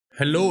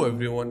Hello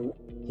everyone,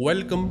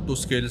 welcome to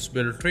Skills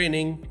Build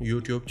Training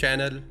YouTube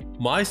channel.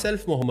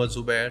 Myself Mohammad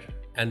Zubair,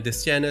 and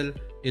this channel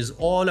is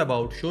all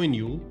about showing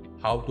you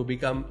how to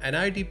become an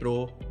IT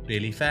pro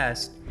really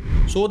fast.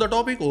 So the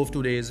topic of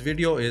today's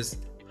video is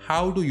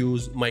how to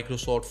use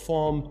Microsoft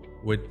Form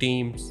with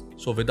Teams.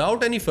 So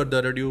without any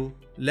further ado,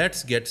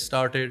 let's get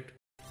started.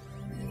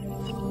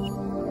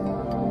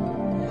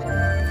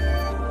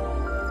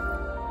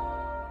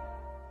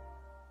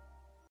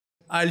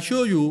 I'll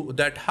show you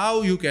that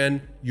how you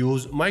can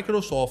use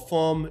Microsoft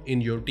Form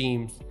in your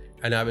Teams,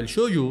 and I will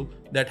show you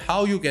that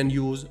how you can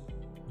use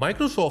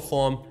Microsoft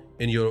Form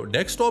in your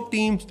desktop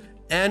Teams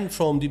and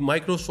from the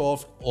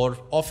Microsoft or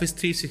Office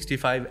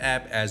 365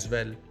 app as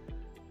well.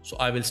 So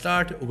I will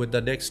start with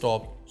the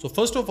desktop. So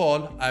first of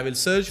all, I will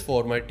search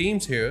for my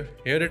Teams here.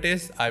 Here it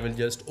is. I will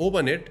just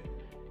open it,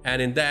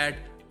 and in that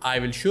I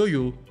will show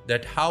you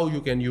that how you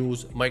can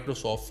use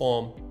Microsoft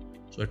Form.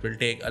 So it will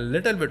take a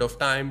little bit of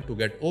time to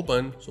get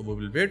open, so we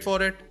will wait for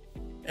it,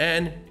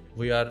 and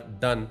we are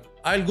done.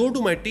 I'll go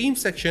to my team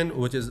section,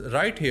 which is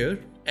right here,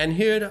 and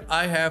here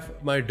I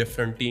have my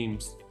different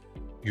teams.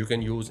 You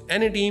can use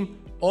any team,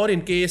 or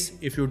in case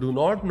if you do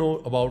not know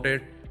about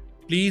it,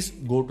 please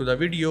go to the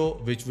video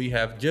which we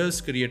have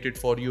just created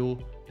for you,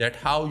 that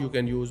how you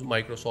can use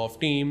Microsoft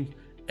Teams,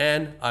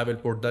 and I will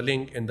put the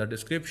link in the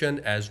description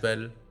as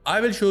well.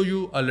 I will show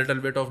you a little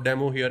bit of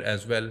demo here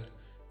as well.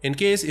 In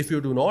case if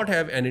you do not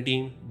have any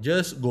team,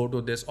 just go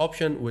to this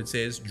option which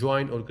says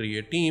join or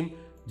create team.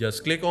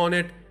 Just click on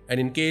it,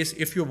 and in case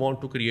if you want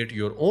to create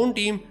your own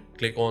team,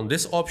 click on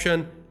this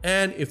option,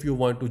 and if you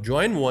want to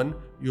join one,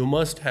 you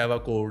must have a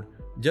code.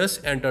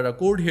 Just enter a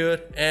code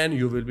here and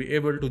you will be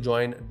able to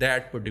join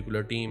that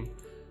particular team.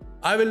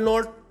 I will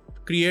not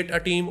create a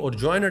team or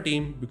join a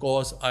team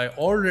because I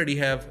already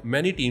have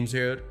many teams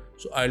here.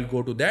 So I'll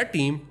go to that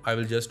team, I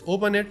will just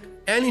open it,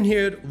 and in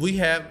here we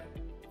have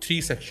three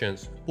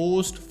sections: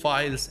 post,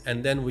 files,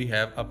 and then we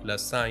have a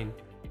plus sign.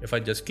 If I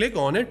just click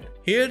on it,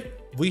 here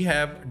we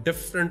have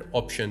different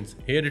options.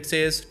 Here it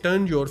says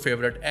turn your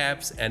favorite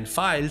apps and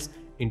files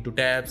into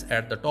tabs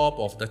at the top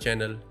of the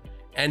channel.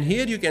 And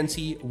here you can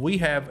see we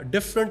have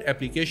different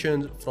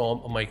applications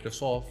from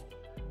Microsoft.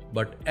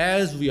 But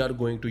as we are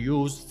going to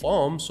use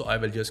Form, so I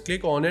will just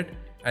click on it,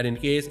 and in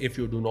case if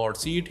you do not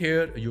see it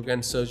here, you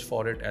can search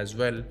for it as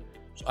well.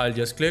 So I'll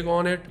just click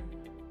on it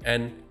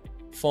and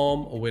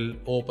Form will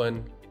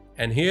open.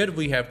 And here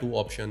we have two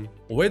options,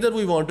 whether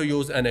we want to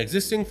use an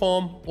existing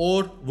form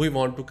or we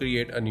want to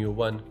create a new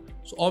one.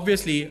 So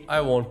obviously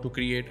I want to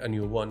create a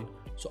new one.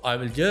 So I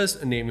will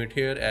just name it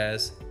here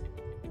as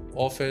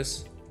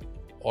Office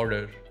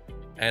Order.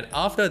 And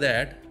after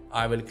that,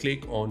 I will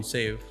click on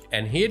save.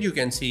 And here you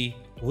can see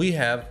we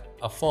have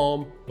a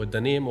form with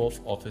the name of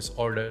Office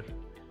Order.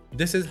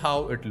 This is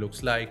how it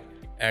looks like.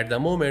 At the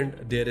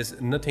moment, there is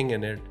nothing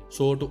in it.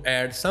 So to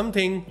add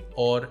something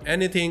or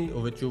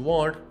anything which you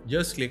want,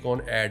 just click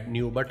on add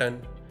new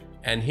button.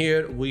 And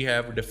here we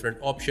have different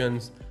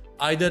options.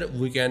 Either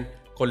we can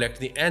collect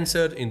the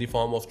answer in the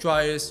form of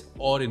choice,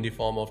 or in the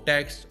form of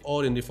text,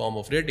 or in the form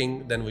of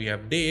rating. Then we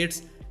have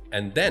dates,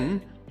 and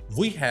then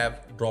we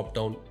have drop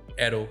down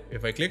arrow.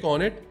 If I click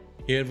on it,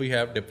 here we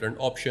have different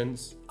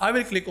options. I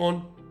will click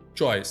on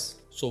choice.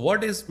 So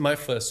what is my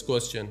first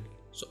question?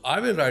 So I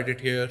will write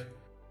it here.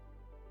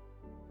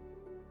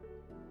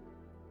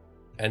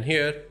 And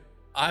here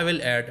I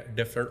will add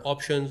different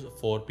options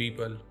for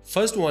people.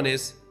 First one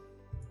is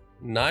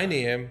 9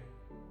 AM,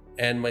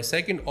 and my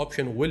second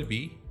option will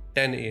be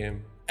 10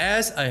 AM.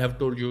 As I have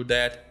told you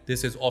that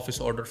this is office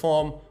order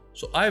form,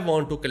 so I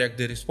want to collect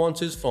the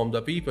responses from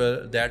the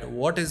people that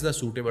what is the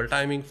suitable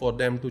timing for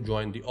them to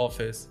join the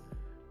office.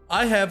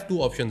 I have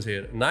two options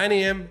here, 9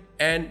 AM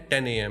and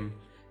 10 AM.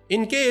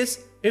 In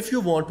case if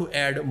you want to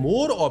add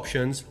more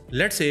options,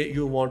 let's say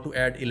you want to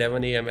add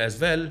 11 AM as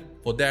well,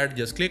 for that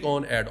just click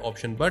on add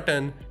option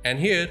button, and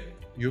here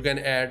you can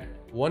add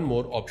one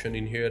more option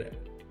in here.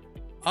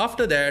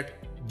 After that,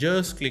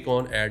 just click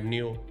on add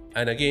new,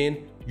 and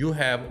again you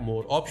have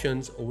more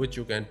options which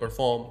you can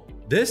perform.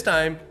 This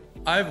time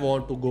I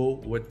want to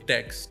go with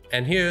text,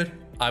 and here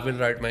I will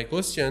write my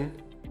question.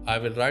 I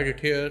will write it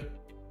here.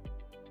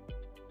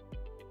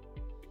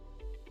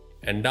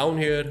 And down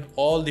here,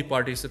 all the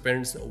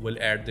participants will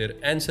add their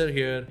answer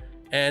here,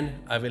 and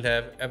I will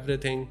have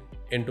everything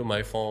into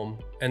my form.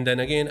 And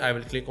then again, I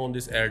will click on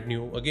this add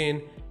new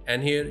again,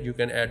 and here you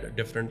can add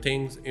different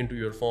things into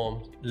your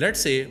form. Let's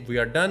say we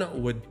are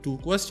done with two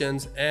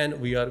questions and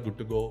we are good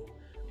to go.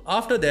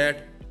 After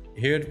that,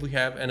 here we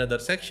have another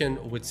section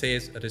which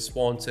says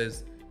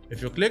responses.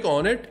 If you click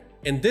on it,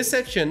 in this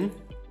section,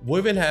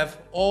 we will have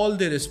all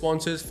the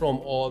responses from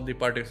all the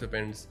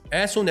participants.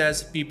 As soon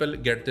as people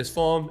get this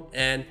form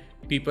and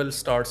people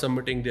start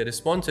submitting their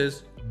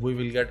responses, we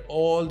will get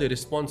all the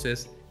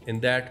responses in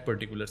that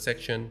particular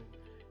section.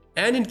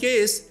 And in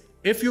case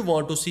if you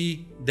want to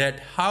see that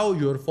how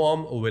your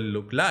form will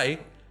look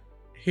like,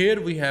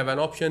 here we have an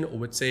option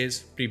which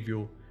says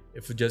preview.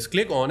 If you just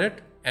click on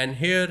it, and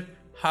here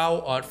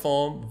how our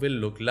form will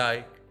look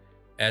like,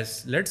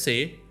 as let's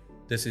say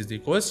this is the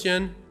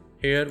question.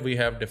 Here we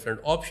have different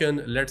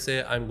option. Let's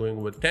say I'm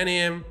going with 10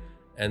 a.m.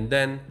 and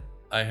then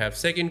I have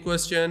second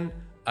question.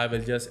 I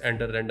will just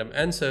enter random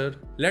answer.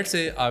 Let's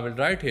say I will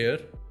write here.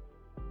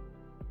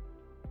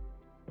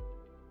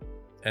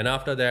 And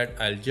after that,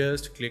 I'll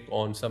just click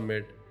on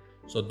submit.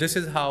 So this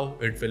is how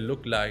it will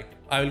look like.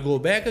 I will go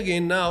back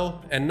again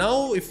now. And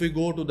now if we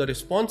go to the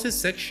responses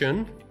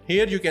section,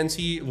 here you can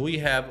see we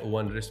have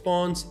one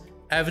response.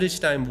 Average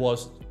time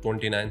was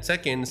 29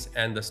 seconds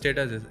and the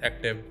status is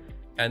active.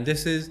 And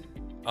this is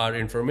our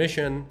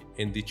information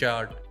in the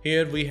chart.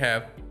 Here we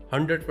have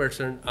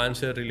 100%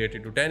 answer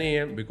related to 10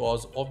 a.m.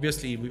 because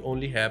obviously we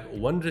only have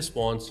one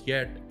response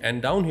yet.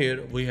 And down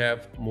here we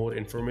have more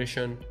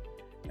information.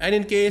 And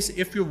in case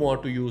if you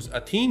want to use a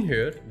theme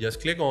here,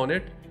 just click on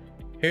it.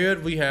 Here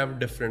we have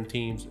different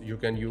themes you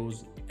can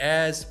use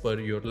as per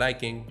your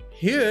liking.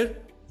 Here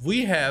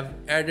we have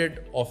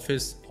added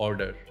office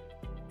order.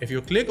 If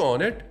you click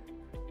on it,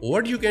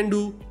 what you can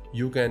do,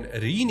 you can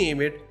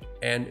rename it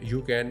and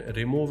you can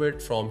remove it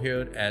from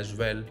here as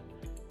well.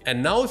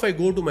 And now if I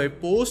go to my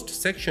post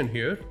section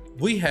here,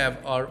 we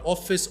have our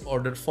office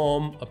order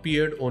form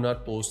appeared on our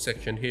post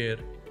section here.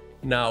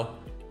 Now,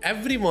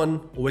 everyone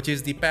which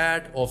is the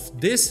part of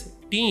this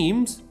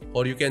teams,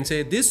 or you can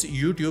say this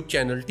YouTube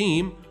channel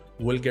team,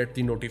 will get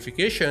the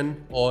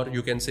notification, or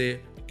you can say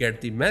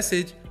get the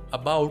message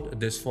about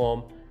this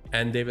form,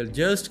 and they will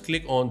just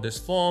click on this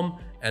form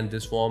and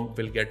this form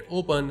will get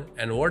open.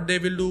 And what they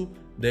will do,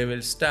 they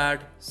will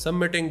start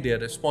submitting their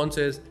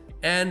responses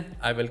and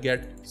I will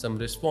get some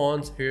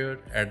response here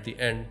at the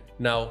end.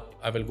 Now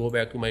I will go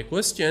back to my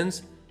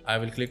questions. I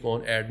will click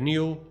on add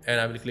new and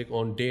I will click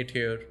on date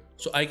here.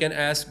 So I can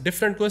ask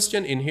different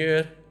question in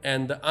here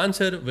and the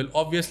answer will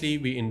obviously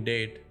be in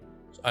date.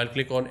 So I'll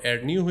click on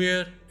add new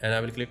here and I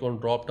will click on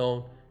drop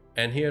down,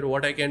 and here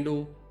what I can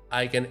do,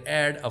 I can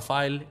add a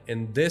file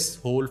in this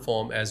whole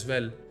form as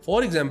well.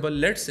 For example,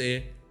 let's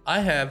say I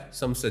have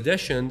some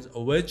suggestions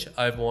which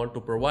I want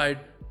to provide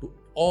to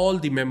all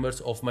the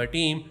members of my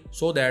team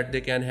so that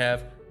they can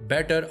have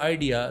better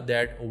idea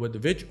that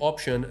with which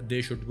option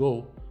they should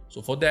go.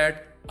 So for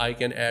that, I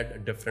can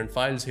add different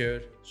files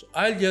here. So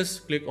I'll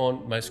just click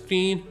on my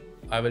screen.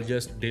 I will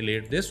just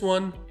delete this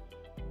one.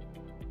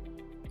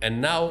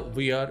 And now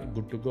we are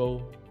good to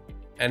go.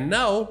 And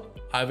now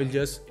I will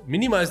just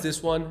minimize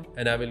this one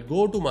and I will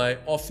go to my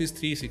Office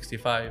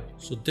 365.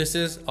 So this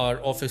is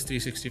our Office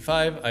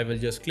 365. I will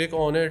just click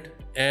on it.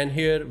 And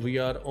here we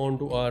are on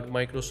to our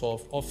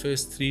Microsoft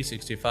Office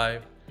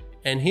 365.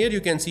 And here you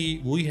can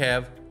see we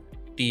have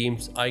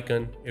Teams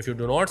icon. If you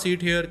do not see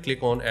it here,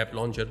 click on App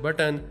Launcher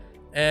button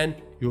and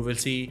you will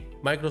see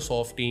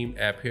Microsoft Team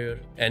app here.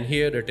 And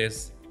here it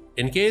is.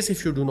 In case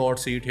if you do not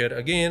see it here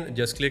again,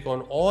 just click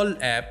on all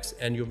apps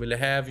and you will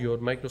have your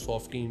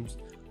Microsoft Teams.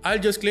 I'll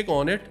just click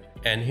on it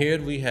and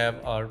here we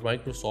have our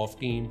Microsoft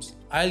Teams.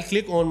 I'll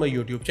click on my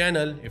YouTube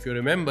channel. If you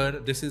remember,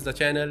 this is the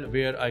channel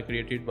where I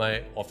created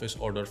my office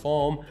order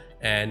form,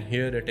 and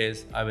here it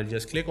is. I will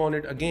just click on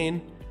it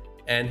again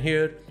and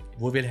here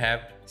we will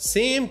have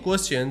same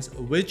questions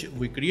which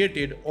we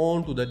created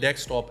onto the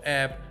desktop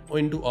app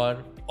into our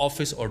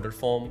office order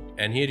form.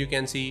 And here you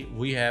can see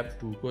we have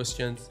 2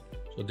 questions.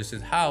 So this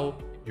is how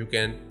you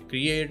can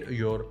create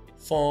your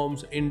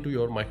forms into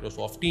your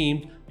Microsoft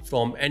Teams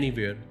from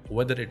anywhere,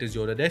 whether it is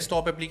your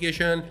desktop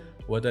application,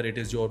 whether it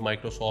is your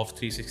Microsoft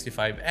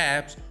 365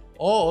 apps,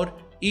 or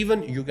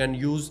even you can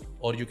use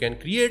or you can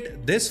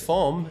create this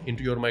form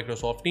into your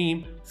Microsoft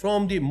Team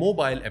from the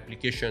mobile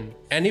application.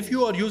 And if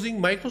you are using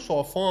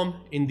Microsoft Form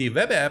in the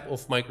web app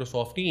of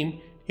Microsoft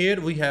Team, here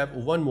we have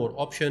one more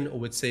option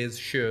which says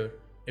share.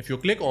 If you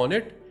click on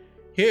it,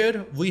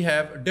 here we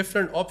have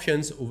different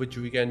options which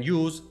we can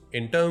use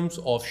in terms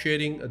of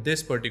sharing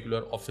this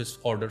particular office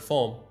order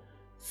form.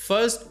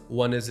 First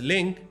one is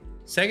link,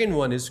 second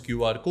one is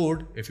QR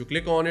code. If you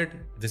click on it,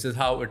 this is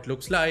how it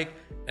looks like.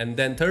 And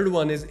then third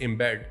one is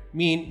embed,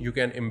 mean you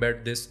can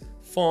embed this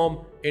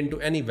form into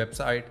any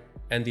website.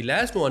 And the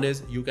last one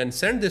is you can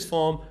send this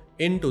form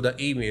into the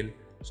email.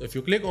 So if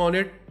you click on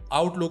it,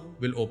 Outlook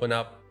will open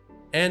up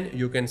and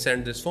you can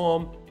send this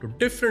form to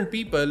different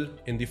people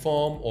in the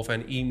form of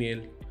an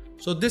email.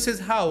 So this is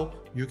how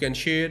you can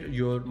share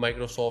your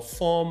Microsoft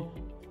form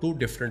to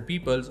different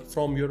people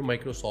from your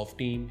Microsoft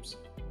Teams.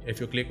 If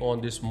you click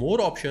on this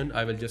more option,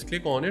 I will just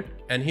click on it.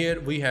 And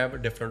here we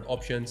have different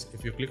options.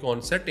 If you click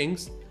on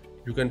settings,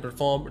 you can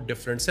perform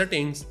different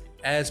settings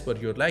as per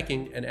your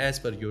liking and as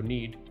per your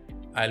need.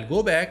 I'll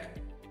go back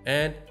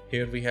and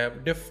here we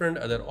have different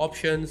other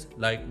options,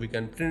 like we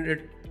can print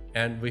it,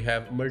 and we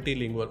have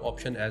multilingual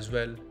option as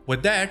well.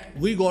 With that,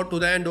 we got to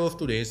the end of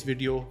today's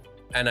video.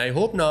 And I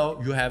hope now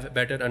you have a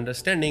better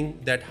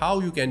understanding that how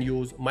you can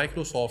use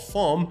Microsoft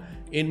Form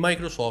in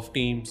Microsoft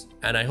Teams.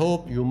 And I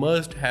hope you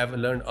must have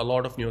learned a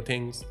lot of new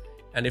things.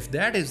 And if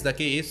that is the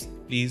case,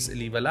 please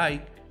leave a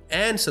like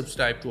and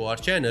subscribe to our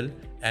channel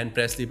and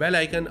press the bell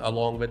icon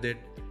along with it.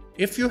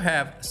 If you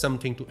have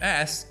something to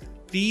ask,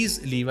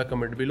 please leave a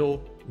comment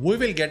below. We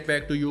will get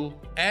back to you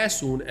as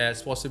soon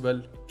as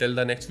possible. Till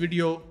the next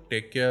video,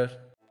 take care.